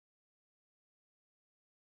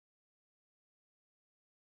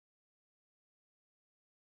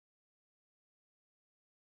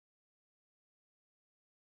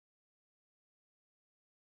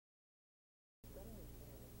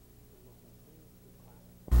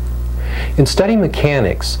In studying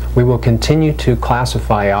mechanics, we will continue to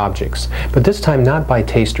classify objects, but this time not by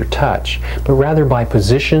taste or touch, but rather by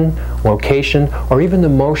position, location, or even the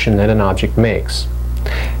motion that an object makes.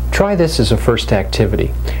 Try this as a first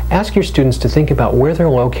activity. Ask your students to think about where they're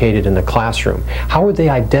located in the classroom. How would they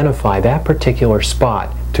identify that particular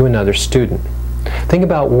spot to another student? Think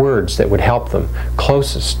about words that would help them: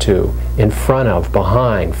 closest to, in front of,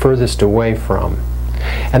 behind, furthest away from.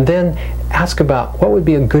 And then ask about what would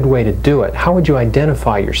be a good way to do it. How would you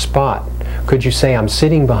identify your spot? Could you say, "I'm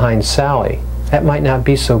sitting behind Sally"? That might not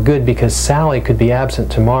be so good because Sally could be absent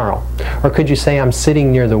tomorrow. Or could you say, "I'm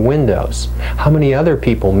sitting near the windows"? How many other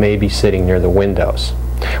people may be sitting near the windows?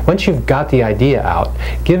 Once you've got the idea out,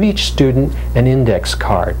 give each student an index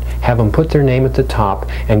card. Have them put their name at the top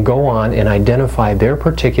and go on and identify their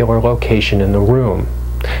particular location in the room.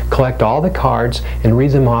 Collect all the cards and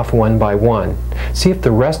read them off one by one. See if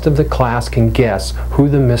the rest of the class can guess who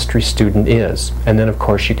the mystery student is. And then, of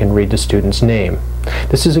course, you can read the student's name.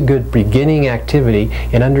 This is a good beginning activity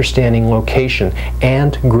in understanding location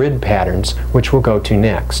and grid patterns, which we'll go to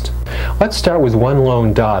next. Let's start with one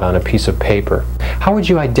lone dot on a piece of paper. How would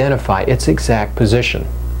you identify its exact position?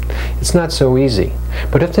 It's not so easy.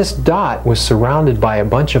 But if this dot was surrounded by a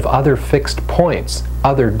bunch of other fixed points,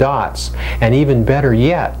 other dots, and even better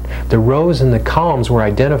yet, the rows and the columns were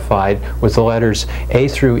identified with the letters A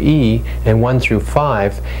through E and 1 through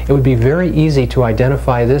 5, it would be very easy to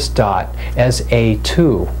identify this dot as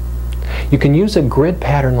A2. You can use a grid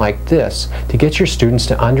pattern like this to get your students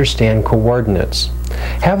to understand coordinates.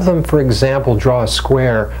 Have them, for example, draw a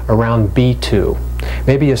square around B2,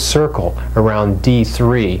 maybe a circle around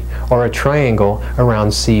D3, or a triangle around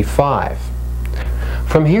C5.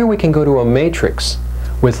 From here we can go to a matrix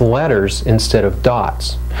with letters instead of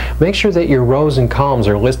dots. Make sure that your rows and columns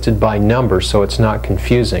are listed by number so it's not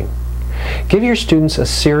confusing. Give your students a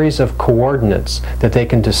series of coordinates that they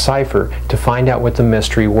can decipher to find out what the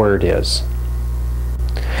mystery word is.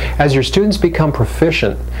 As your students become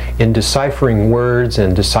proficient in deciphering words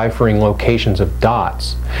and deciphering locations of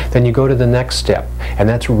dots, then you go to the next step, and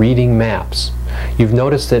that's reading maps. You've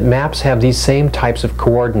noticed that maps have these same types of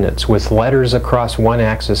coordinates with letters across one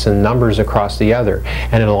axis and numbers across the other,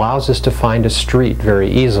 and it allows us to find a street very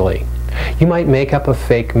easily. You might make up a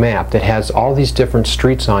fake map that has all these different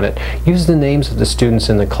streets on it. Use the names of the students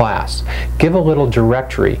in the class. Give a little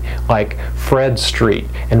directory like Fred Street,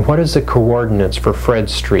 and what is the coordinates for Fred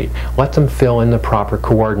Street? Let them fill in the proper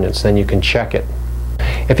coordinates, then you can check it.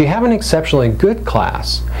 If you have an exceptionally good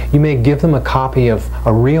class, you may give them a copy of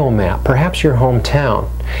a real map, perhaps your hometown,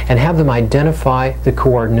 and have them identify the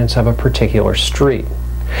coordinates of a particular street.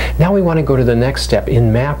 Now we want to go to the next step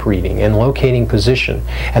in map reading and locating position,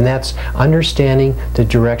 and that's understanding the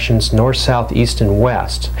directions north, south, east, and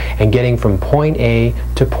west, and getting from point A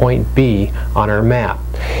to point B on our map.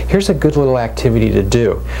 Here's a good little activity to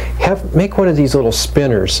do. Make one of these little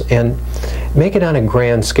spinners and make it on a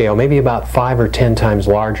grand scale, maybe about 5 or 10 times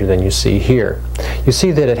larger than you see here. You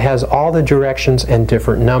see that it has all the directions and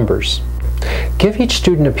different numbers. Give each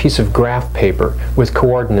student a piece of graph paper with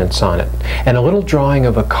coordinates on it and a little drawing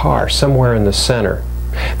of a car somewhere in the center.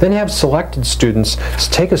 Then have selected students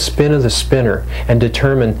take a spin of the spinner and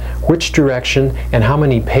determine which direction and how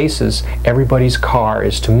many paces everybody's car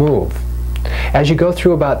is to move. As you go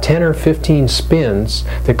through about 10 or 15 spins,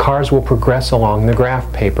 the cars will progress along the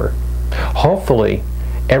graph paper. Hopefully,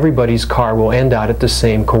 everybody's car will end out at the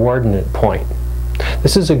same coordinate point.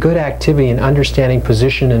 This is a good activity in understanding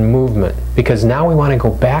position and movement, because now we want to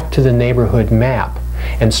go back to the neighborhood map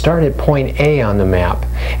and start at point A on the map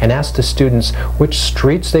and ask the students which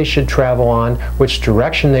streets they should travel on, which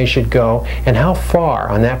direction they should go, and how far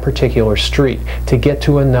on that particular street to get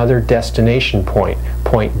to another destination point,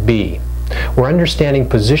 point B. We're understanding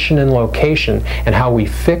position and location and how we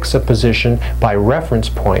fix a position by reference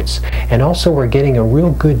points, and also we're getting a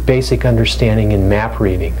real good basic understanding in map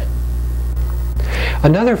reading.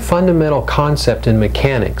 Another fundamental concept in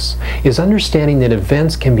mechanics is understanding that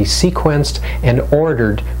events can be sequenced and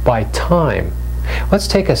ordered by time. Let's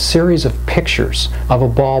take a series of pictures of a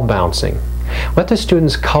ball bouncing. Let the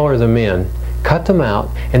students color them in, cut them out,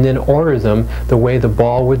 and then order them the way the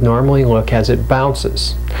ball would normally look as it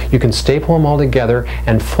bounces. You can staple them all together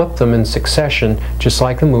and flip them in succession just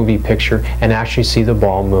like the movie picture and actually see the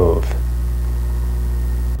ball move.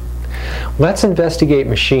 Let's investigate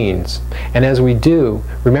machines, and as we do,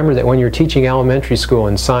 remember that when you're teaching elementary school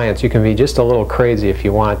in science, you can be just a little crazy if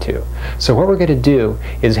you want to. So what we're going to do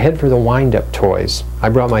is head for the wind-up toys. I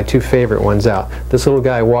brought my two favorite ones out. This little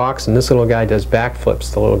guy walks, and this little guy does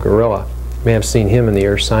backflips, the little gorilla. You may have seen him in the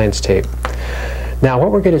Earth Science tape. Now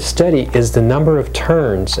what we're going to study is the number of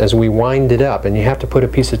turns as we wind it up, and you have to put a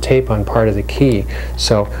piece of tape on part of the key.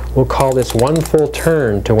 So we'll call this one full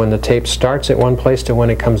turn to when the tape starts at one place to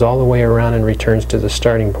when it comes all the way around and returns to the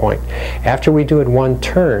starting point. After we do it one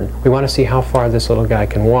turn, we want to see how far this little guy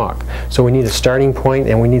can walk. So we need a starting point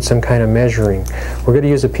and we need some kind of measuring. We're going to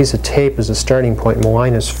use a piece of tape as a starting point and we'll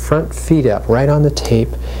line his front feet up right on the tape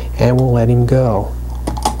and we'll let him go.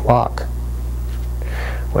 Walk.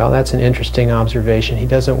 Well, that's an interesting observation. He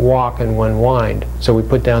doesn't walk in one wind, so we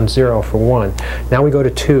put down 0 for 1. Now we go to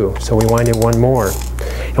 2, so we wind it one more.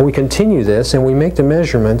 And we continue this, and we make the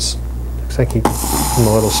measurements. Looks like he from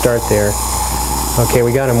a little start there. Okay,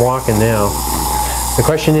 we got him walking now. The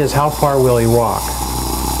question is, how far will he walk?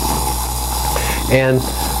 And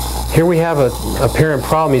here we have a apparent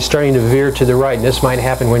problem. He's starting to veer to the right, and this might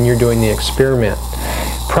happen when you're doing the experiment.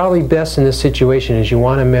 Probably best in this situation is you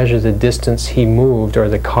want to measure the distance he moved or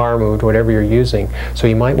the car moved, whatever you're using. So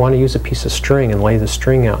you might want to use a piece of string and lay the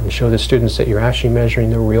string out and show the students that you're actually measuring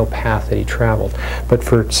the real path that he traveled. But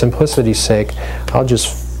for simplicity's sake, I'll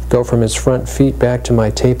just go from his front feet back to my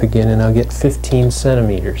tape again and I'll get 15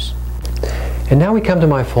 centimeters. And now we come to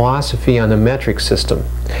my philosophy on the metric system.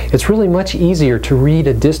 It's really much easier to read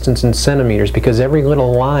a distance in centimeters because every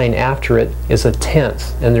little line after it is a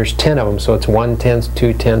tenth, and there's 10 of them, so it's 1/10,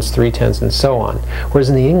 2/10, 3/10, and so on. Whereas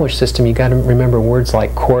in the English system, you got to remember words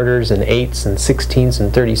like quarters and eighths and 16ths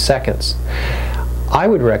and 30-seconds. I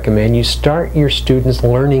would recommend you start your students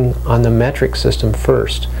learning on the metric system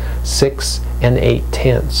first, 6 and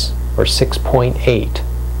 8/10, or 6.8.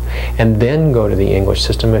 And then go to the English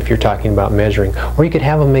system if you're talking about measuring. Or you could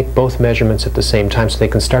have them make both measurements at the same time so they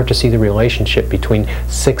can start to see the relationship between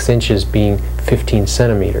 6 inches being 15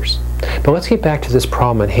 centimeters. But let's get back to this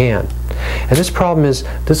problem at hand. And this problem is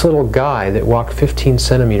this little guy that walked 15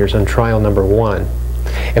 centimeters on trial number 1.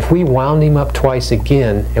 If we wound him up twice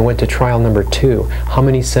again and went to trial number 2, how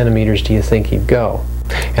many centimeters do you think he'd go?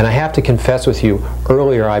 And I have to confess with you,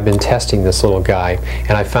 earlier I've been testing this little guy,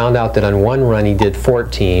 and I found out that on one run he did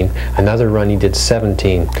 14, another run he did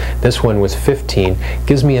 17, this one was 15.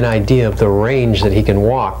 Gives me an idea of the range that he can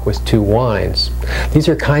walk with 2 winds. These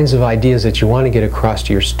are kinds of ideas that you want to get across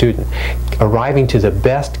to your student, arriving to the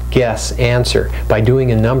best guess answer by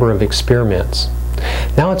doing a number of experiments.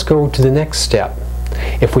 Now let's go to the next step.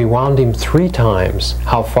 If we wound him 3 times,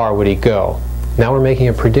 how far would he go? Now we're making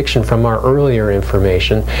a prediction from our earlier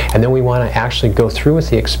information, and then we want to actually go through with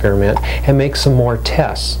the experiment and make some more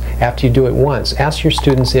tests. After you do it once, ask your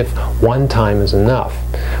students if 1 time is enough.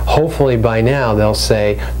 Hopefully by now they'll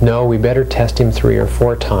say, no, we better test him 3 or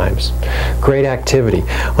 4 times. Great activity.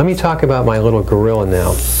 Let me talk about my little gorilla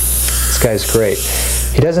now. This guy's great.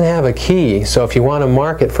 He doesn't have a key, so if you want to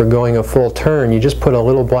mark it for going a full turn, you just put a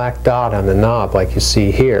little black dot on the knob like you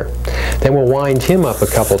see here. Then we'll wind him up a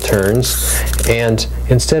couple turns, and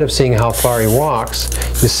instead of seeing how far he walks,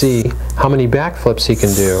 you see how many backflips he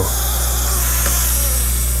can do.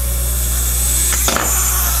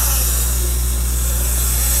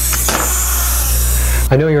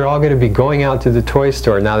 I know you're all going to be going out to the toy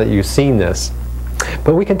store now that you've seen this.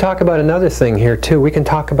 But we can talk about another thing here too. We can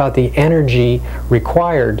talk about the energy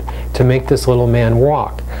required to make this little man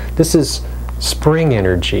walk. This is spring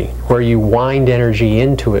energy, where you wind energy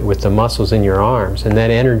into it with the muscles in your arms, and that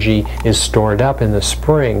energy is stored up in the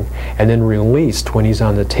spring and then released when he's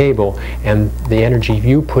on the table, and the energy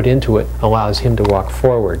you put into it allows him to walk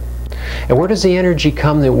forward. And where does the energy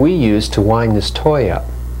come that we use to wind this toy up?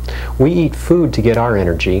 We eat food to get our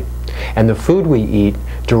energy, and the food we eat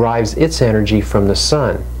derives its energy from the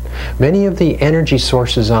sun. Many of the energy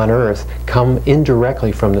sources on Earth come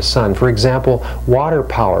indirectly from the sun. For example, water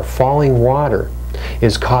power, falling water,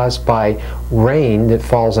 is caused by rain that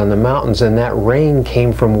falls on the mountains, and that rain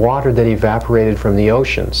came from water that evaporated from the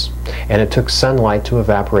oceans, and it took sunlight to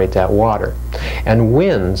evaporate that water. And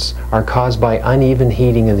winds are caused by uneven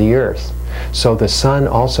heating of the Earth, so the sun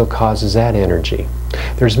also causes that energy.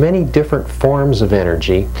 There's many different forms of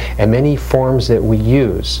energy and many forms that we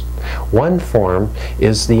use. One form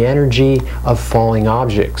is the energy of falling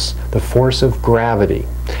objects, the force of gravity.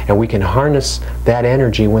 And we can harness that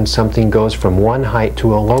energy when something goes from one height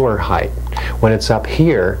to a lower height. When it's up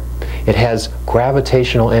here, it has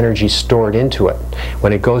gravitational energy stored into it.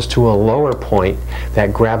 When it goes to a lower point,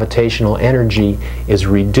 that gravitational energy is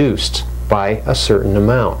reduced by a certain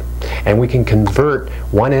amount. And we can convert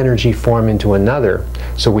one energy form into another,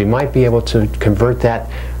 so we might be able to convert that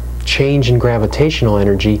change in gravitational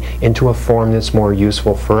energy into a form that's more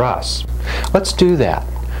useful for us. Let's do that.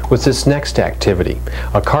 with this next activity,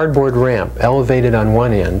 a cardboard ramp elevated on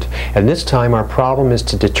one end, and this time our problem is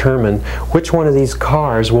to determine which one of these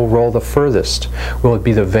cars will roll the furthest. Will it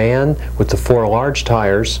be the van with the 4 large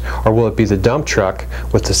tires, or will it be the dump truck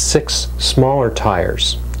with the 6 smaller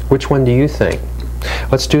tires? Which one do you think?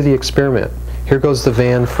 Let's do the experiment. Here goes the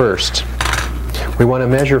van first. We want to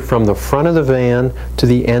measure from the front of the van to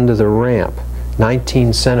the end of the ramp,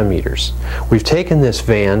 19 centimeters. We've taken this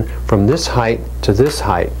van from this height to this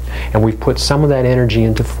height, and we've put some of that energy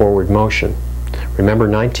into forward motion. Remember,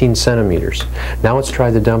 19 centimeters. Now let's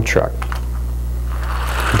try the dump truck.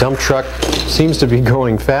 The dump truck seems to be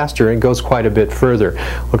going faster and goes quite a bit further.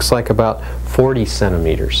 Looks like about 40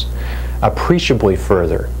 centimeters. Appreciably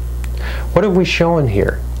further. What have we shown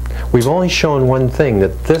here? We've only shown one thing,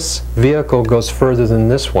 that this vehicle goes further than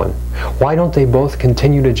this one. Why don't they both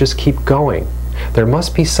continue to just keep going? There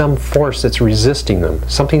must be some force that's resisting them,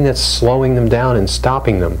 something that's slowing them down and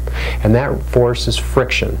stopping them, and that force is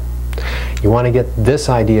friction. You want to get this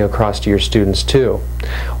idea across to your students too.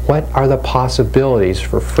 What are the possibilities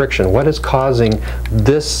for friction? What is causing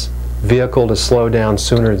this vehicle to slow down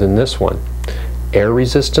sooner than this one? Air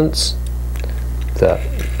resistance? The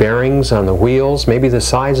bearings on the wheels, maybe the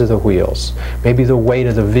size of the wheels, maybe the weight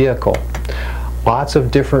of the vehicle. Lots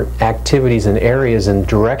of different activities and areas and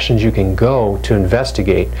directions you can go to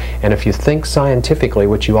investigate, and if you think scientifically,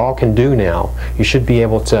 which you all can do now, you should be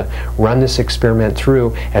able to run this experiment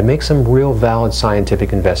through and make some real valid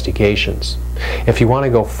scientific investigations. If you want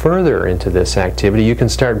to go further into this activity, you can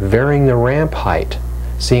start varying the ramp height,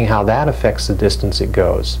 seeing how that affects the distance it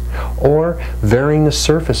goes, or varying the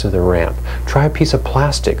surface of the ramp. Try a piece of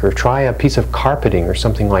plastic, or try a piece of carpeting or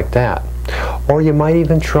something like that. Or you might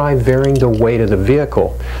even try varying the weight of the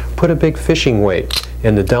vehicle. Put a big fishing weight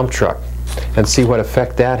in the dump truck and see what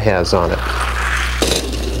effect that has on it.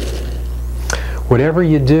 Whatever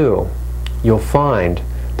you do, you'll find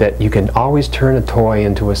that you can always turn a toy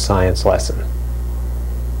into a science lesson.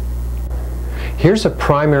 Here's a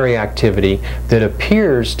primary activity that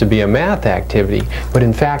appears to be a math activity, but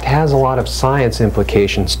in fact has a lot of science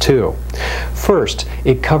implications too. First,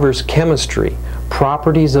 it covers chemistry,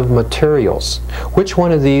 properties of materials. Which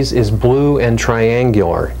one of these is blue and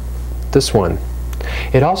triangular? This one.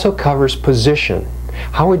 It also covers position.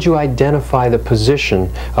 How would you identify the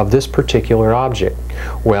position of this particular object?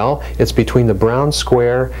 Well, it's between the brown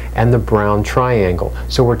square and the brown triangle.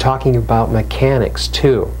 So we're talking about mechanics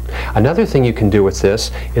too. Another thing you can do with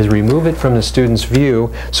this is remove it from the student's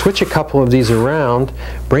view, switch a couple of these around,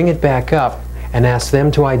 bring it back up, and ask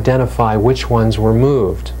them to identify which ones were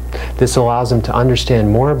moved. This allows them to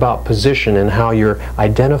understand more about position and how you're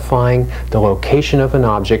identifying the location of an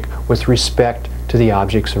object with respect to the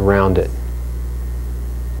objects around it.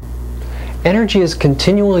 Energy is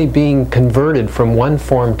continually being converted from one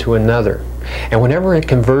form to another. And whenever a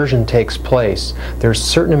conversion takes place, there's a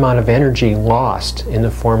certain amount of energy lost in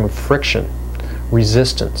the form of friction,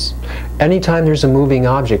 resistance. Anytime there's a moving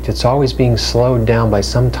object, it's always being slowed down by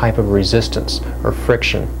some type of resistance or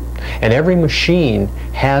friction. And every machine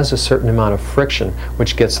has a certain amount of friction,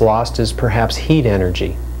 which gets lost as perhaps heat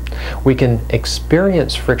energy. We can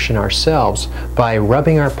experience friction ourselves by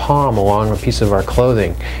rubbing our palm along a piece of our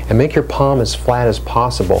clothing, and make your palm as flat as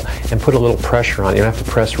possible and put a little pressure on it. You don't have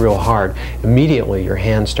to press real hard. Immediately your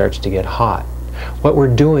hand starts to get hot. What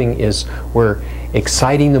we're doing is we're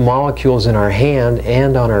exciting the molecules in our hand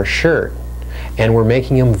and on our shirt, and we're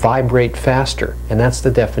making them vibrate faster, and that's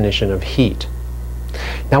the definition of heat.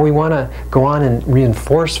 Now we want to go on and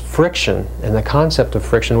reinforce friction and the concept of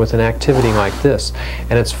friction with an activity like this.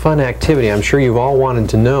 And it's a fun activity. I'm sure you've all wanted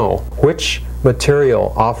to know which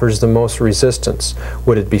material offers the most resistance.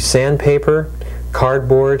 Would it be sandpaper,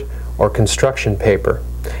 cardboard, or construction paper?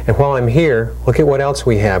 And while I'm here, look at what else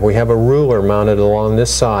we have. We have a ruler mounted along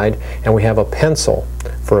this side, and we have a pencil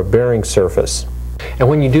for a bearing surface. And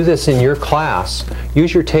when you do this in your class,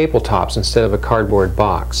 use your tabletops instead of a cardboard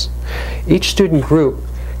box. Each student group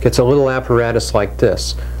gets a little apparatus like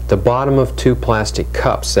this, the bottom of 2 plastic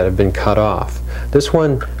cups that have been cut off. This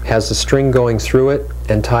one has the string going through it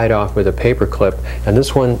and tied off with a paper clip, and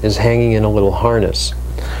this one is hanging in a little harness.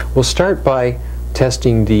 We'll start by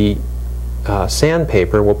testing the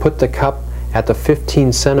sandpaper. We'll put the cup at the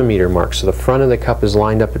 15 centimeter mark, so the front of the cup is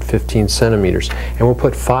lined up at 15 centimeters, and we'll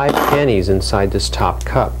put 5 pennies inside this top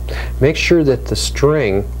cup. Make sure that the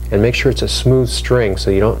string, and make sure it's a smooth string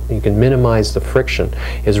so you can minimize the friction,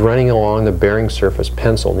 is running along the bearing surface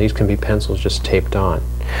pencil. These can be pencils just taped on.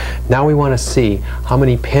 Now we want to see how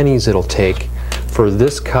many pennies it'll take for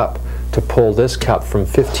this cup to pull this cup from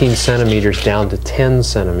 15 centimeters down to 10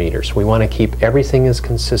 centimeters. We want to keep everything as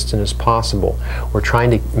consistent as possible. We're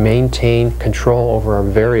trying to maintain control over our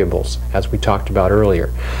variables, as we talked about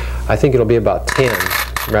earlier. I think it'll be about 10.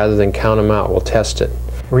 Rather than count them out, we'll test it.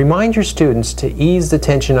 Remind your students to ease the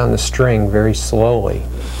tension on the string very slowly.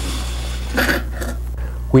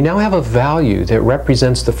 We now have a value that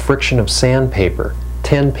represents the friction of sandpaper,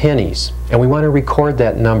 10 pennies, and we want to record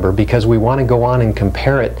that number because we want to go on and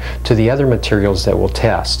compare it to the other materials that we'll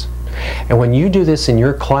test. And when you do this in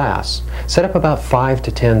your class, set up about 5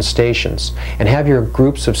 to 10 stations and have your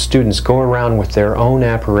groups of students go around with their own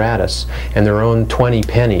apparatus and their own 20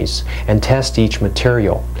 pennies and test each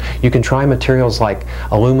material. You can try materials like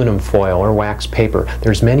aluminum foil or wax paper.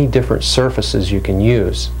 There's many different surfaces you can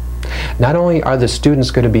use. Not only are the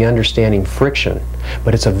students going to be understanding friction,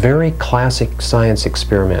 but it's a very classic science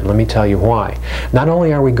experiment. Let me tell you why. Not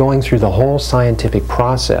only are we going through the whole scientific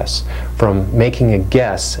process, from making a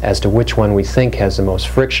guess as to which one we think has the most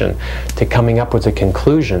friction, to coming up with a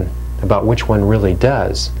conclusion about which one really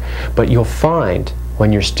does, but you'll find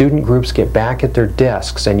when your student groups get back at their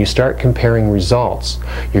desks and you start comparing results,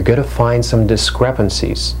 you're going to find some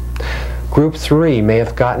discrepancies. Group 3 may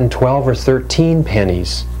have gotten 12 or 13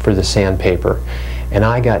 pennies for the sandpaper, and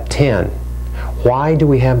I got 10. Why do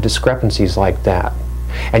we have discrepancies like that?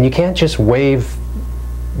 And you can't just wave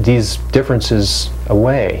these differences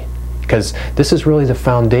away, because this is really the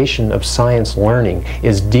foundation of science learning,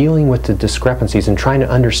 is dealing with the discrepancies and trying to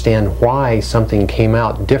understand why something came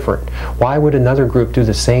out different. Why would another group do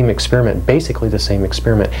the same experiment, basically the same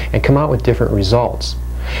experiment, and come out with different results?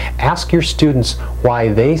 Ask your students why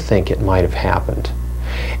they think it might have happened,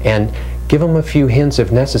 and give them a few hints if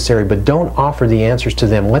necessary, but don't offer the answers to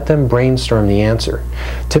them. Let them brainstorm the answer.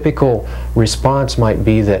 Typical response might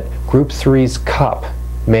be that Group 3's cup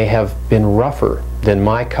may have been rougher than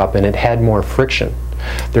my cup and it had more friction.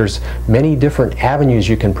 There's many different avenues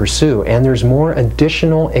you can pursue, and there's more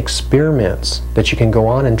additional experiments that you can go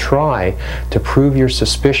on and try to prove your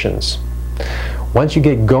suspicions. Once you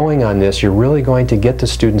get going on this, you're really going to get the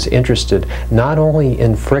students interested not only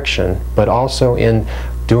in friction, but also in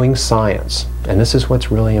doing science. And this is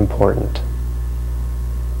what's really important.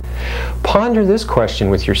 Ponder this question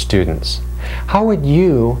with your students. How would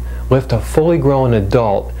you lift a fully grown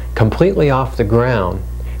adult completely off the ground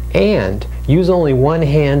and use only one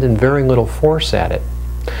hand and very little force at it?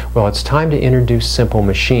 Well, it's time to introduce simple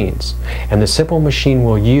machines. And the simple machine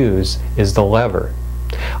we'll use is the lever.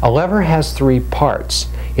 A lever has 3 parts.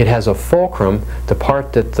 It has a fulcrum, the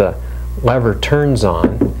part that the lever turns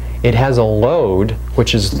on. It has a load,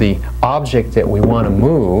 which is the object that we want to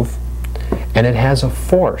move. And it has a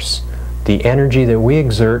force, the energy that we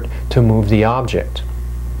exert to move the object.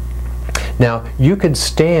 Now, you could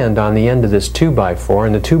stand on the end of this 2x4,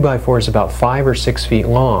 and the 2x4 is about 5 or 6 feet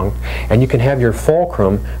long, and you can have your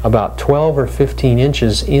fulcrum about 12 or 15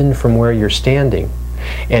 inches in from where you're standing.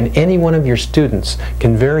 And any one of your students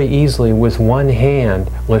can very easily, with one hand,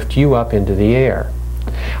 lift you up into the air.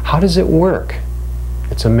 How does it work?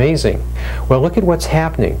 It's amazing. Well, look at what's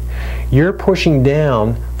happening. You're pushing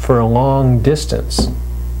down for a long distance,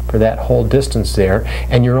 for that whole distance there,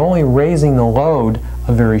 and you're only raising the load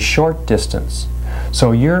a very short distance.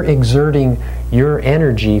 So you're exerting your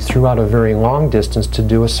energy throughout a very long distance to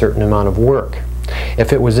do a certain amount of work.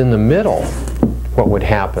 If it was in the middle, what would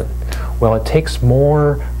happen? Well, it takes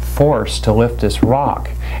more force to lift this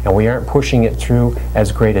rock, and we aren't pushing it through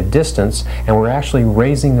as great a distance, and we're actually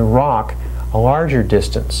raising the rock a larger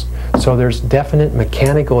distance. So there's definite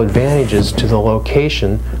mechanical advantages to the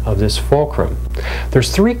location of this fulcrum.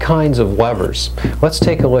 There's 3 kinds of levers. Let's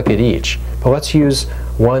take a look at each, but let's use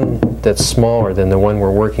one that's smaller than the one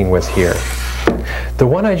we're working with here. The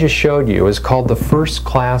one I just showed you is called the first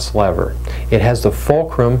class lever. It has the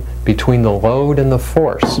fulcrum between the load and the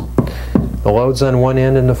force. The load's on one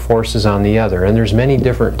end and the force is on the other, and there's many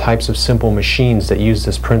different types of simple machines that use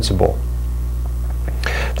this principle.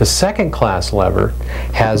 The second class lever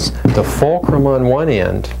has the fulcrum on one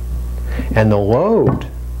end and the load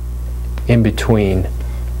in between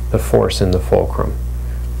the force and the fulcrum.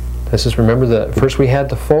 This is, remember, first we had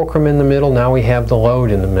the fulcrum in the middle, now we have the load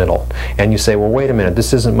in the middle. And you say, well, wait a minute,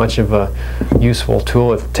 this isn't much of a useful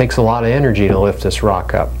tool. It takes a lot of energy to lift this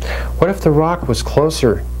rock up. What if the rock was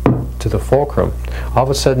closer to the fulcrum? All of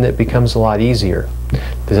a sudden it becomes a lot easier.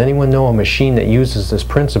 Does anyone know a machine that uses this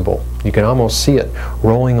principle? You can almost see it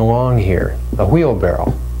rolling along here, a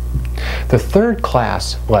wheelbarrow. The third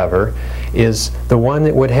class lever is the one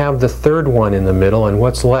that would have the third one in the middle, and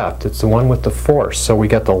what's left? It's the one with the force. So we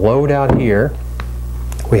got the load out here,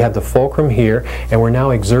 We have the fulcrum here, and we're now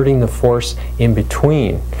exerting the force in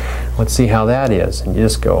between. Let's see how that is. And you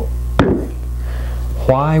just go,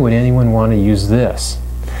 why would anyone want to use this?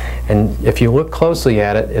 And if you look closely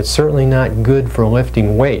at it, it's certainly not good for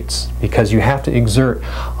lifting weights, because you have to exert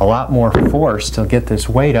a lot more force to get this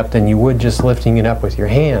weight up than you would just lifting it up with your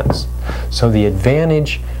hands. So the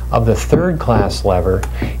advantage of the third class lever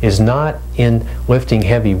is not in lifting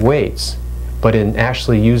heavy weights, but in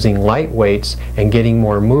actually using light weights and getting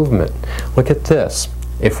more movement. Look at this.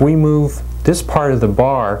 If we move this part of the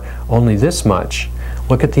bar only this much,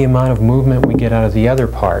 look at the amount of movement we get out of the other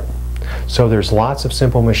part. So there's lots of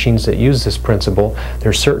simple machines that use this principle.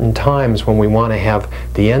 There's certain times when we want to have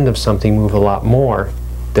the end of something move a lot more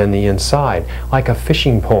than the inside, like a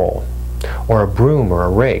fishing pole, or a broom, or a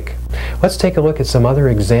rake. Let's take a look at some other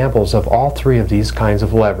examples of all three of these kinds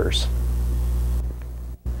of levers.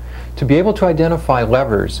 To be able to identify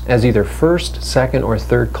levers as either first, second, or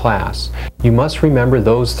third class, you must remember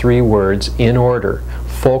those three words in order: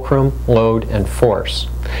 fulcrum, load, and force.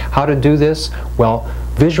 How to do this? Well,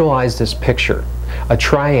 visualize this picture. A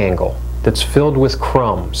triangle that's filled with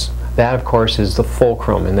crumbs. That, of course, is the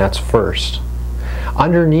fulcrum, and that's first.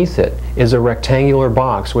 Underneath it is a rectangular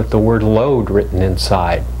box with the word load written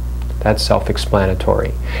inside. That's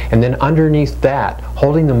self-explanatory. And then underneath that,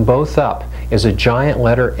 holding them both up, is a giant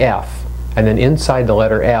letter F. And then inside the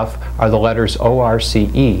letter F are the letters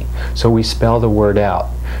O-R-C-E. So we spell the word out.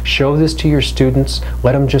 Show this to your students,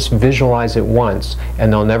 let them just visualize it once,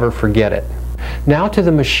 and they'll never forget it. Now to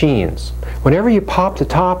the machines. Whenever you pop the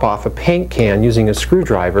top off a paint can using a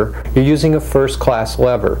screwdriver, you're using a first class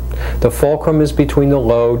lever. The fulcrum is between the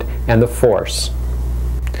load and the force.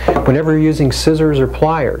 Whenever you're using scissors or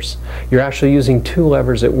pliers, you're actually using two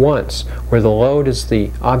levers at once, where the load is the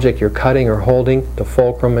object you're cutting or holding, the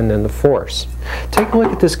fulcrum, and then the force. Take a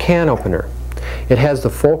look at this can opener. It has the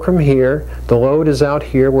fulcrum here, the load is out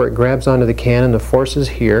here where it grabs onto the can, and the force is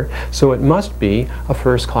here, so it must be a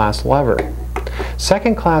first class lever.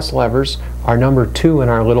 Second class levers are number 2 in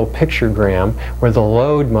our little pictogram, where the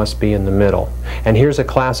load must be in the middle. And here's a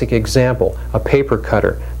classic example, a paper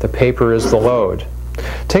cutter. The paper is the load.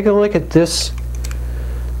 Take a look at this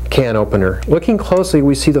can opener. Looking closely,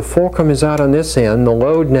 we see the fulcrum is out on this end, the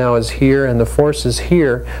load now is here, and the force is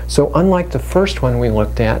here. So unlike the first one we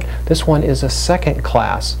looked at, this one is a second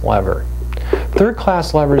class lever. Third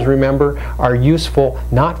class levers, remember, are useful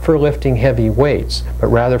not for lifting heavy weights, but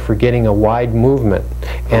rather for getting a wide movement.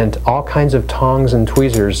 And all kinds of tongs and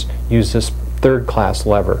tweezers use this third class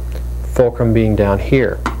lever, fulcrum being down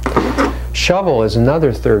here. Shovel is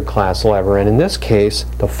another third class lever, and in this case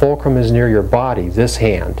the fulcrum is near your body, this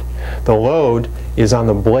hand. The load is on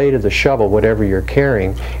the blade of the shovel, whatever you're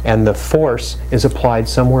carrying, and the force is applied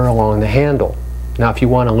somewhere along the handle. Now if you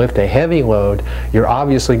want to lift a heavy load, you're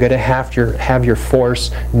obviously going to have your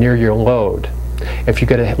force near your load. If you're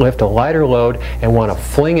going to lift a lighter load and want to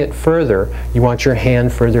fling it further, you want your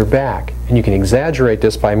hand further back. And you can exaggerate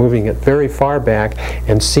this by moving it very far back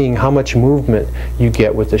and seeing how much movement you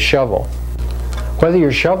get with the shovel. Whether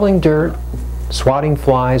you're shoveling dirt, swatting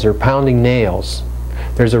flies, or pounding nails,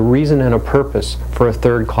 there's a reason and a purpose for a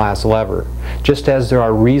third class lever, just as there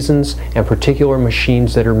are reasons and particular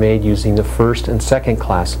machines that are made using the first and second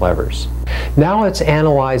class levers. Now let's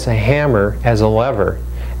analyze a hammer as a lever,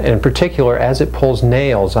 and in particular as it pulls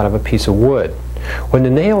nails out of a piece of wood. When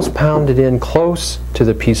the nail's pounded in close to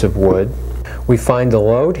the piece of wood, we find the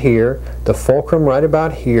load here, the fulcrum right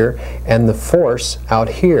about here, and the force out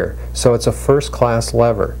here. So it's a first class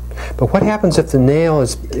lever. But what happens if the nail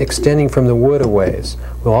is extending from the wood a ways?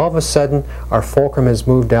 Well, all of a sudden our fulcrum has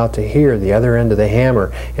moved out to here, the other end of the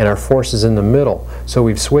hammer, and our force is in the middle. So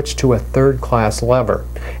we've switched to a third class lever.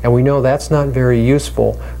 And we know that's not very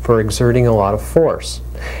useful for exerting a lot of force.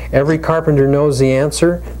 Every carpenter knows the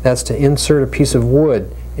answer. That's to insert a piece of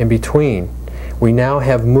wood in between. We now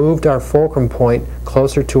have moved our fulcrum point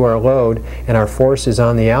closer to our load, and our force is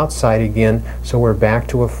on the outside again, so we're back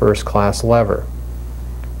to a first class lever.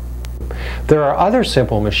 There are other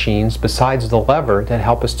simple machines besides the lever that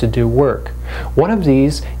help us to do work. One of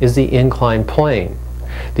these is the inclined plane.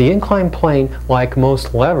 The inclined plane, like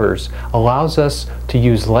most levers, allows us to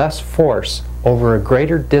use less force over a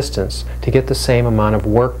greater distance to get the same amount of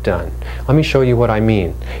work done. Let me show you what I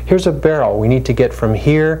mean. Here's a barrel we need to get from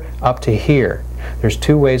here up to here. There's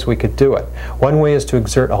two ways we could do it. One way is to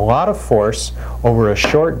exert a lot of force over a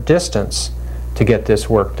short distance to get this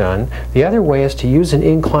work done. The other way is to use an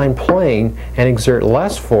inclined plane and exert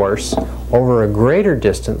less force over a greater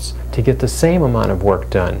distance to get the same amount of work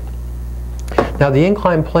done. Now the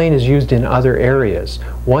inclined plane is used in other areas.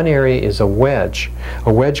 One area is a wedge.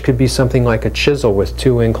 A wedge could be something like a chisel with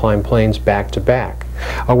two inclined planes back to back.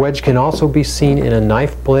 A wedge can also be seen in a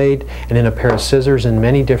knife blade and in a pair of scissors and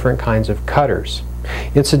many different kinds of cutters.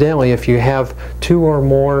 Incidentally, if you have two or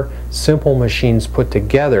more simple machines put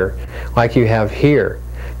together, like you have here,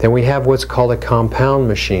 then we have what's called a compound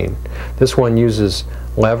machine. This one uses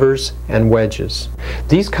levers and wedges.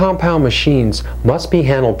 These compound machines must be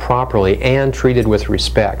handled properly and treated with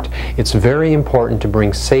respect. It's very important to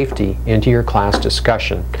bring safety into your class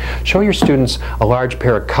discussion. Show your students a large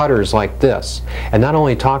pair of cutters like this, and not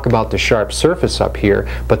only talk about the sharp surface up here,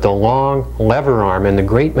 but the long lever arm and the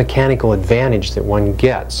great mechanical advantage that one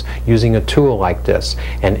gets using a tool like this,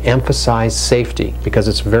 and emphasize safety because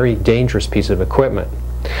it's a very dangerous piece of equipment.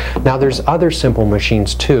 Now there's other simple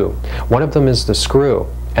machines too. One of them is the screw,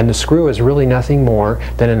 and the screw is really nothing more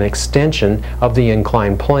than an extension of the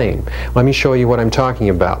inclined plane. Let me show you what I'm talking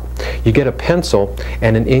about. You get a pencil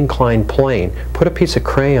and an inclined plane, put a piece of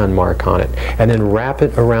crayon mark on it, and then wrap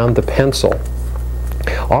it around the pencil.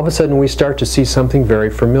 All of a sudden we start to see something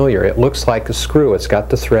very familiar. It looks like a screw. It's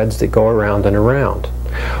got the threads that go around and around.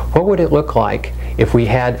 What would it look like if we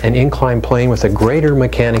had an inclined plane with a greater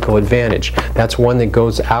mechanical advantage? That's one that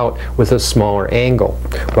goes out with a smaller angle.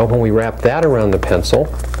 Well, when we wrap that around the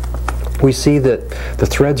pencil, we see that the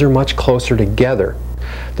threads are much closer together.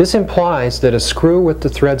 This implies that a screw with the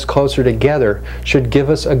threads closer together should give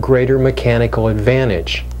us a greater mechanical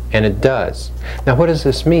advantage. And it does. Now what does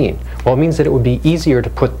this mean? Well, it means that it would be easier to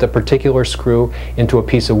put the particular screw into a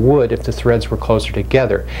piece of wood if the threads were closer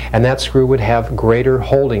together, and that screw would have greater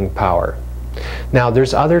holding power. Now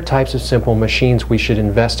there's other types of simple machines we should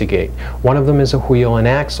investigate. One of them is a wheel and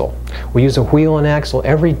axle. We use a wheel and axle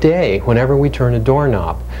every day whenever we turn a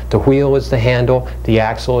doorknob. The wheel is the handle, the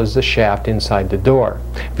axle is the shaft inside the door.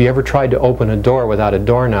 If you ever tried to open a door without a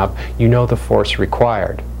doorknob, you know the force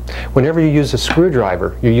required. Whenever you use a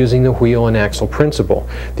screwdriver, you're using the wheel and axle principle.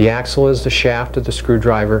 The axle is the shaft of the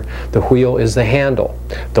screwdriver, the wheel is the handle.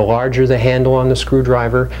 The larger the handle on the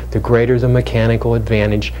screwdriver, the greater the mechanical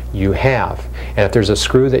advantage you have. And if there's a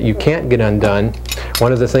screw that you can't get undone,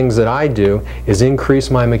 one of the things that I do is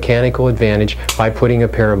increase my mechanical advantage by putting a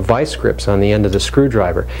pair of vice grips on the end of the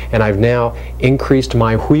screwdriver. And I've now increased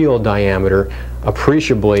my wheel diameter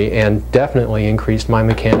appreciably and definitely increased my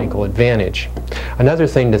mechanical advantage. Another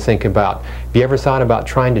thing to think about, have you ever thought about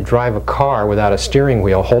trying to drive a car without a steering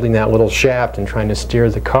wheel, holding that little shaft and trying to steer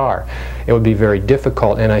the car? It would be very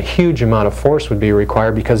difficult, and a huge amount of force would be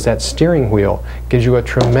required because that steering wheel gives you a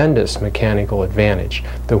tremendous mechanical advantage,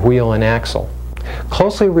 the wheel and axle.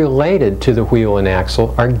 Closely related to the wheel and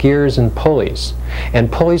axle are gears and pulleys.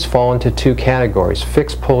 And pulleys fall into two categories,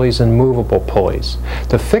 fixed pulleys and movable pulleys.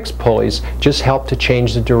 The fixed pulleys just help to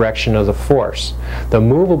change the direction of the force. The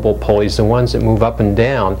movable pulleys, the ones that move up and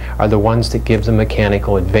down, are the ones that give the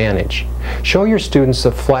mechanical advantage. Show your students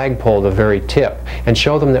the flagpole, the very tip, and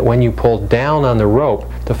show them that when you pull down on the rope,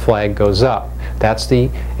 the flag goes up. That's the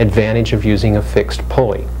advantage of using a fixed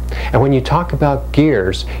pulley. And when you talk about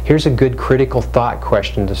gears, here's a good critical thought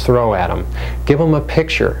question to throw at them. Give them a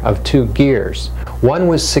picture of two gears. One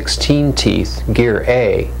with 16 teeth, gear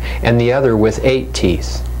A, and the other with 8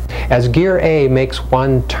 teeth. As gear A makes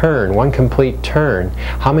one turn, one complete turn,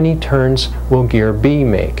 how many turns will gear B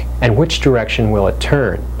make? And which direction will it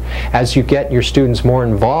turn? As you get your students more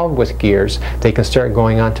involved with gears, they can start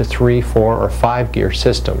going on to 3, 4, or 5 gear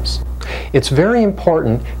systems. It's very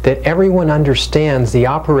important that everyone understands the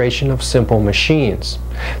operation of simple machines.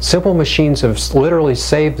 Simple machines have literally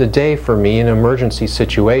saved the day for me in emergency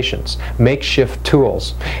situations, makeshift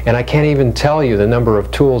tools. And I can't even tell you the number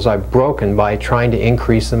of tools I've broken by trying to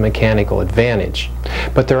increase the mechanical advantage.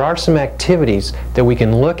 But there are some activities that we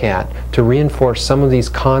can look at to reinforce some of these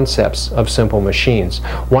concepts of simple machines.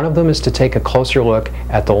 One of them is to take a closer look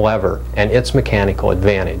at the lever and its mechanical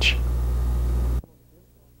advantage.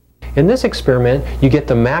 In this experiment, you get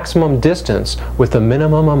the maximum distance with the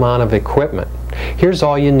minimum amount of equipment. Here's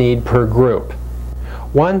all you need per group.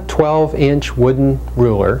 One 12-inch wooden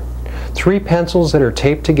ruler, 3 pencils that are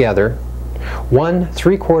taped together, 1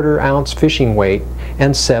 3/4 ounce fishing weight,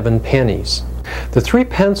 and 7 pennies. The 3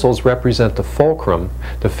 pencils represent the fulcrum,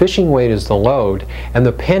 the fishing weight is the load, and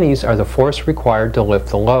the pennies are the force required to lift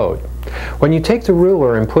the load. When you take the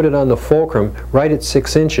ruler and put it on the fulcrum right at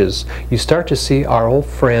 6 inches, you start to see our old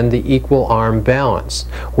friend the equal arm balance,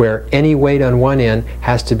 where any weight on one end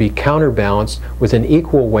has to be counterbalanced with an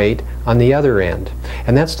equal weight on the other end.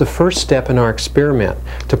 And that's the first step in our experiment,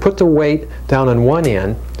 to put the weight down on one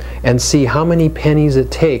end and see how many pennies it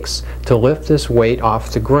takes to lift this weight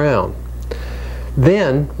off the ground.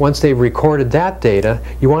 Then, once they've recorded that data,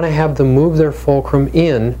 you want to have them move their fulcrum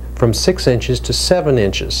in from 6 inches to 7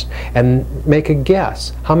 inches and make a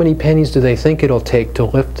guess. How many pennies do they think it'll take to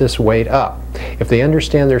lift this weight up? If they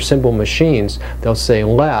understand their simple machines, they'll say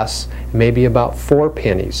less, maybe about 4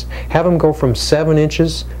 pennies. Have them go from 7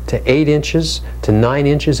 inches to 8 inches to 9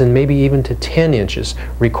 inches and maybe even to 10 inches,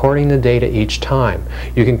 recording the data each time.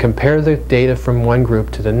 You can compare the data from one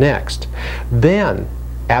group to the next. Then,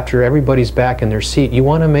 after everybody's back in their seat, you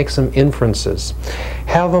want to make some inferences.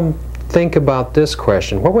 Have them think about this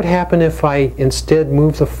question. What would happen if I instead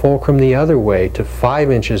move the fulcrum the other way to 5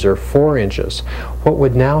 inches or 4 inches? What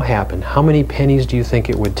would now happen? How many pennies do you think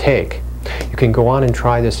it would take? You can go on and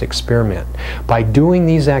try this experiment. By doing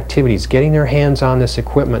these activities, getting their hands on this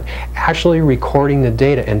equipment, actually recording the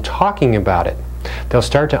data and talking about it, they'll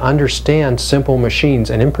start to understand simple machines,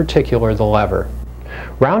 and in particular the lever.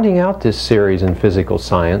 Rounding out this series in physical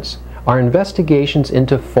science are investigations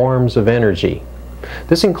into forms of energy.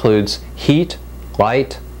 This includes heat,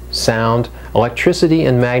 light, sound, electricity,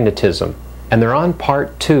 and magnetism, and they're on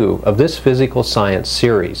part 2 of this physical science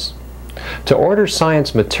series. To order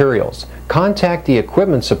science materials, contact the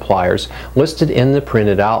equipment suppliers listed in the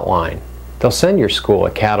printed outline. They'll send your school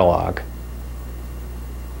a catalog.